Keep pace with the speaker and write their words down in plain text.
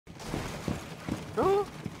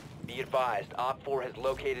Be advised, Op 4 has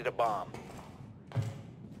located a bomb.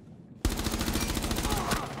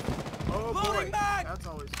 Oh boy, that's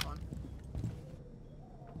always fun.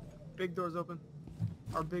 Big doors open.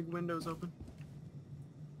 Our big windows open.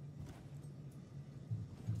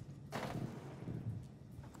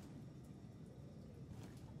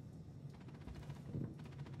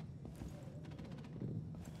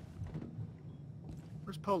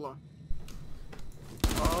 Where's Polo?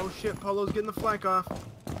 Oh shit, Polo's getting the flank off.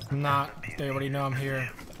 I'm not. They already know I'm here.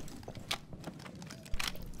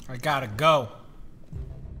 I gotta go.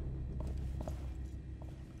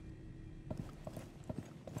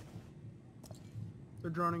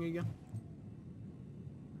 They're droning again.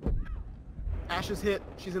 Ash is hit.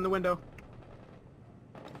 She's in the window.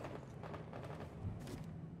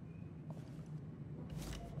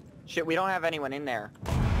 Shit, we don't have anyone in there.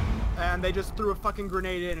 And they just threw a fucking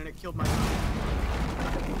grenade in and it killed my guy.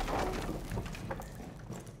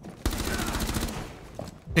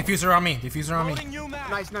 Diffuser on me. Diffuser on me.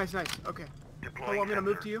 Nice, nice, nice. Okay. Polo, I'm gonna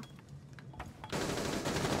move to you.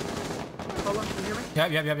 Polo, can you hear me?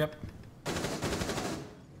 Yep.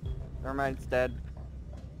 Thermite's dead.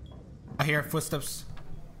 I hear footsteps.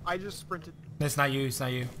 I just sprinted. It's not you. It's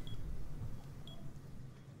not you.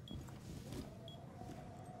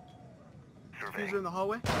 Diffuser in the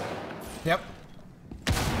hallway. Yep.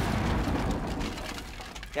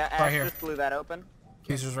 Yeah, Ash Right here. just blew that open.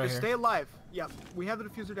 Diffuser's right Just here. stay alive. Yeah, we have the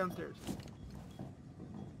diffuser downstairs.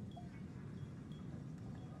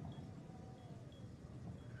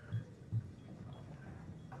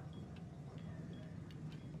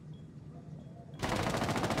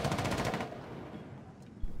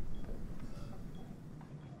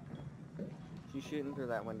 She's shooting through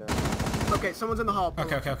that window. Okay, someone's in the hall. Polo.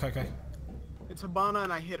 Okay. It's Habana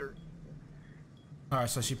and I hit her. Alright,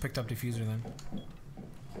 so she picked up diffuser then.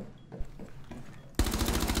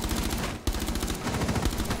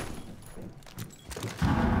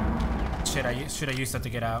 Shit, I used that to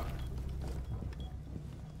get out.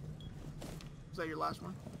 Was that your last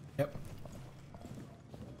one? Yep.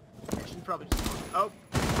 Yeah, she's probably just... Oh.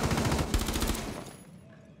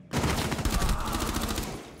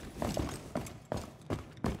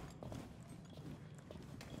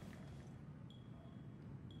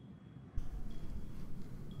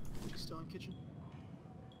 She's still in kitchen.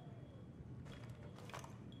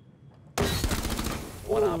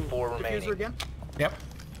 One Op 4 remaining. Diffuser again? Yep.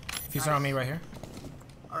 Diffuser on me right here.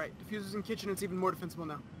 Alright, diffuser's in kitchen. It's even more defensible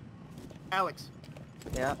now. Alex,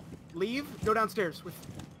 Yeah. leave. Go downstairs with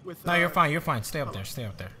No, you're fine. You're fine. Stay up there. Stay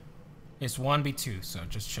up there. It's 1v2, so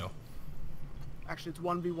just chill. Actually, it's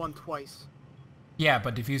 1v1 twice. Yeah,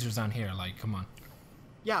 but diffuser's on here. Like, come on.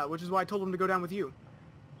 Yeah, which is why I told him to go down with you.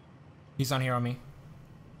 He's on here on me.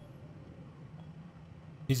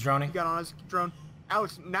 He's droning. He got on his drone.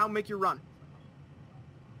 Alex, now make your run.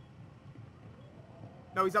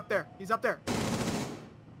 No, he's up there. He's up there.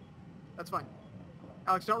 That's fine.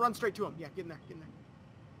 Alex, don't run straight to him. Yeah, get in there. Get in there.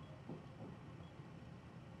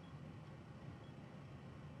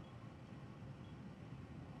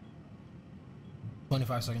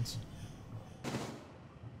 25 seconds.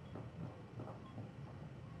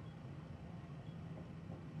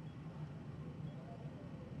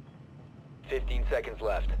 $15 seconds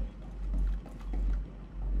left.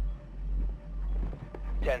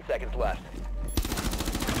 10 seconds left.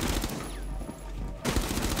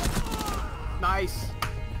 Nice.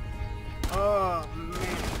 Oh, man.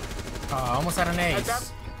 Almost had an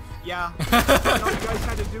ace. Yeah. All you guys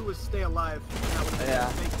had to do was stay alive.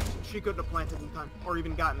 Yeah. She couldn't have planted in time. Or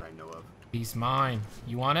even gotten, I know of. He's mine.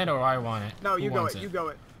 You want it or I want it? No, Who you go wants it. You go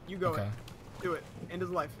it. You go Okay. it. Do it. End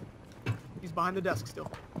his life. He's behind the desk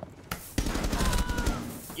still.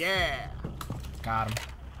 Yeah. Got him.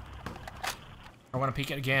 I want to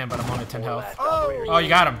peek it again, but I'm only 10 health. Last Oh! operator. Oh, you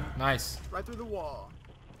got him. Nice. Right through the wall.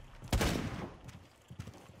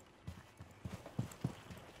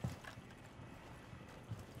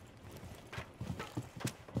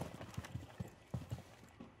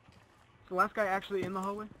 The last guy actually in the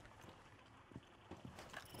hallway?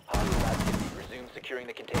 Hostile activity. Resume securing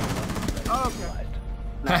the container. Oh,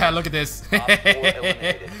 okay. Look at this. Op 4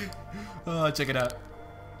 eliminated. Oh, check it out.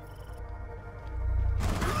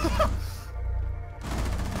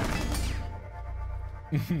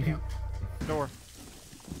 Door.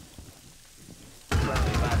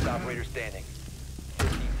 Friendly last operator standing.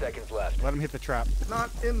 15 seconds left. Let him hit the trap. Not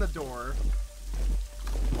in the door.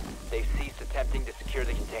 They've ceased attempting to secure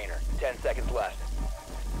the container. 10 seconds left.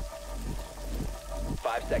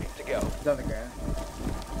 5 seconds to go. It's on the ground.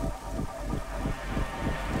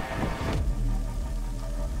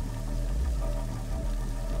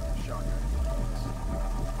 Shotgun.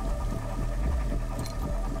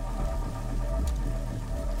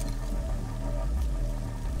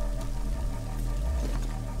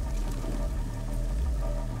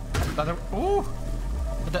 thought there, ooh!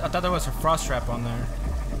 I thought there was a frost trap on there.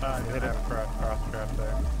 They did have a cross trap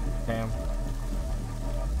there. Damn.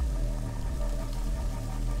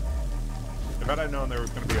 If I'd have known there was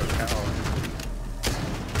going to be a tower.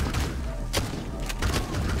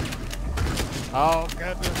 Oh,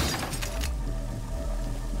 goodness.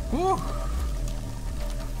 Woo!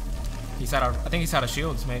 He's out of, I think he's out of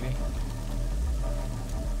shields, maybe.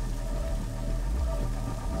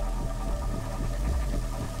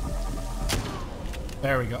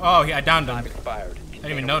 There we go. Oh, yeah, I downed him. Time expired. I didn't even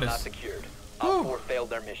Container was notice. Not secured. Woo. Op 4 failed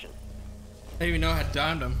their mission. I didn't even know I had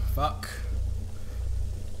downed him. Fuck.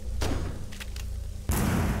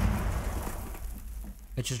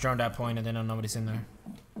 It just droned that point and then nobody's in there.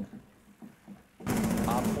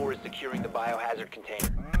 Op 4 is securing the biohazard container.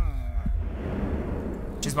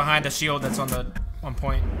 Just behind the shield that's on the one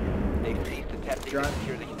point. They've ceased attempting to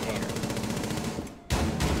secure the container.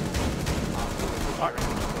 Op 4 is securing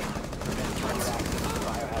the container. Prevent target access to the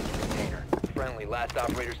biohazard container. Friendly, last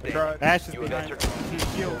operator standing. Ash is You have behind entered the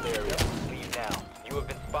shield area. Leave now. You have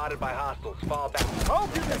been spotted by hostiles. Fall back. Oh,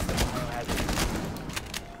 Protect the biohazard.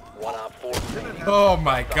 One Op 4 remaining. Oh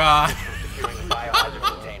my god. Securing the biohazard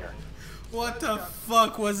container. What the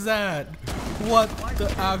fuck was that? What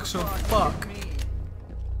the actual fuck?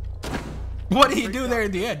 What did he do there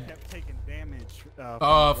in the end? kept taking damage.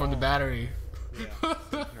 Oh, from the battery. Yeah.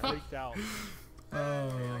 Freaked out.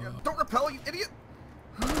 Don't repel, you idiot!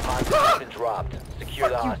 Hostage has been dropped. Secure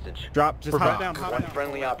the hostage. Drop, just hop down, hop One down.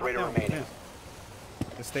 friendly operator Hop down, remaining.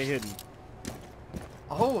 yeah. Just stay hidden.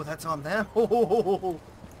 Oh, that's on them.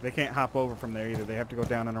 They can't hop over from there either. They have to go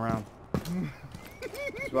down and around.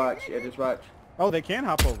 Just watch. Yeah, just watch. Oh, they can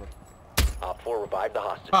hop over. Op 4 revived the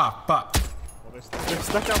hostage. Ah, fuck. Well, they're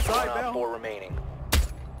stuck outside One Op now. 4 remaining.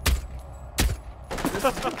 This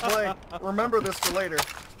is good play. Remember this for later.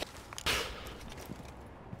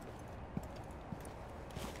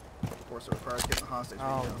 Of course, it requires getting the hostage.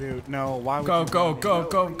 Oh, dude, no. Why would Go, you go, run in? go,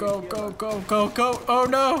 go, go, go, go, go, go. Oh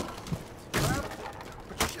no!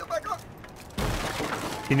 Put your shield back on.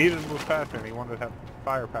 He needed to move faster, and he wanted to have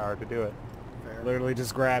firepower to do it. Fair. Literally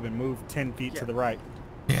just grab and move 10 feet to the right.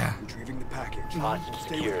 Yeah. Retrieving the package. Hostage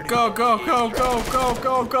secured. Go, go, go, go, go,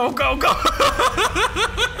 go, go, go, go!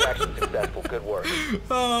 Extraction successful. Good work.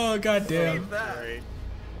 Oh, goddamn. Save that.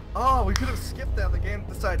 Oh, we could have skipped that. The game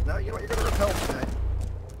decided, no, you know what, you're gonna repel today.